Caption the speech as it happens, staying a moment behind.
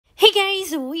Hey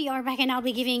guys, we are back and I'll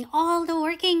be giving all the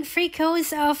working free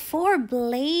codes for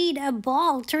Blade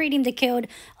Ball. To redeem the code,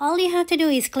 all you have to do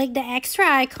is click the extra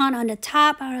icon on the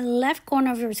top left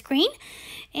corner of your screen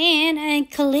and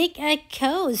click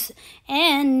codes.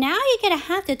 And now you're gonna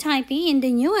have to type in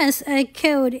the newest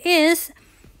code is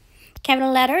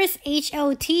capital letters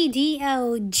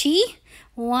HOTDOG 10.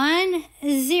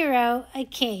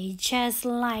 Okay, just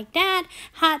like that.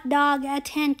 Hot dog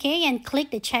 10K and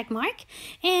click the check mark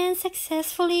and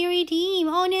successfully redeem.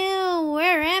 Oh no,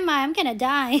 where am I? I'm gonna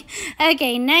die.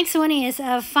 Okay, next one is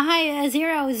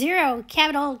 500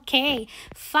 capital K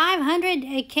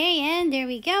 500K, and there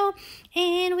we go.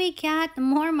 And we got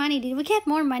more money. Did we get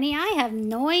more money? I have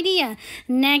no idea.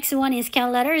 Next one is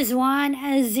capital letters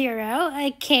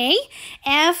 10K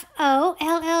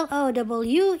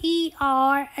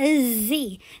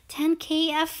FOLLOWERZ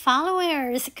 10K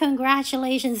followers.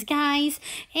 Congratulations, guys.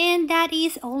 And that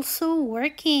is also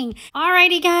working.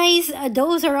 Alrighty, guys.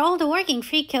 Those are all the working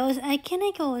free codes. Can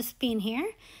I go spin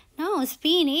here? No,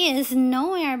 spin is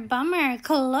nowhere. Bummer.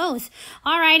 Close.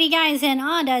 Alrighty, guys, and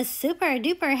on that super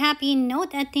duper happy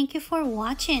note, thank you for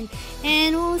watching,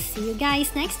 and we'll see you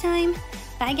guys next time.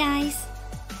 Bye, guys.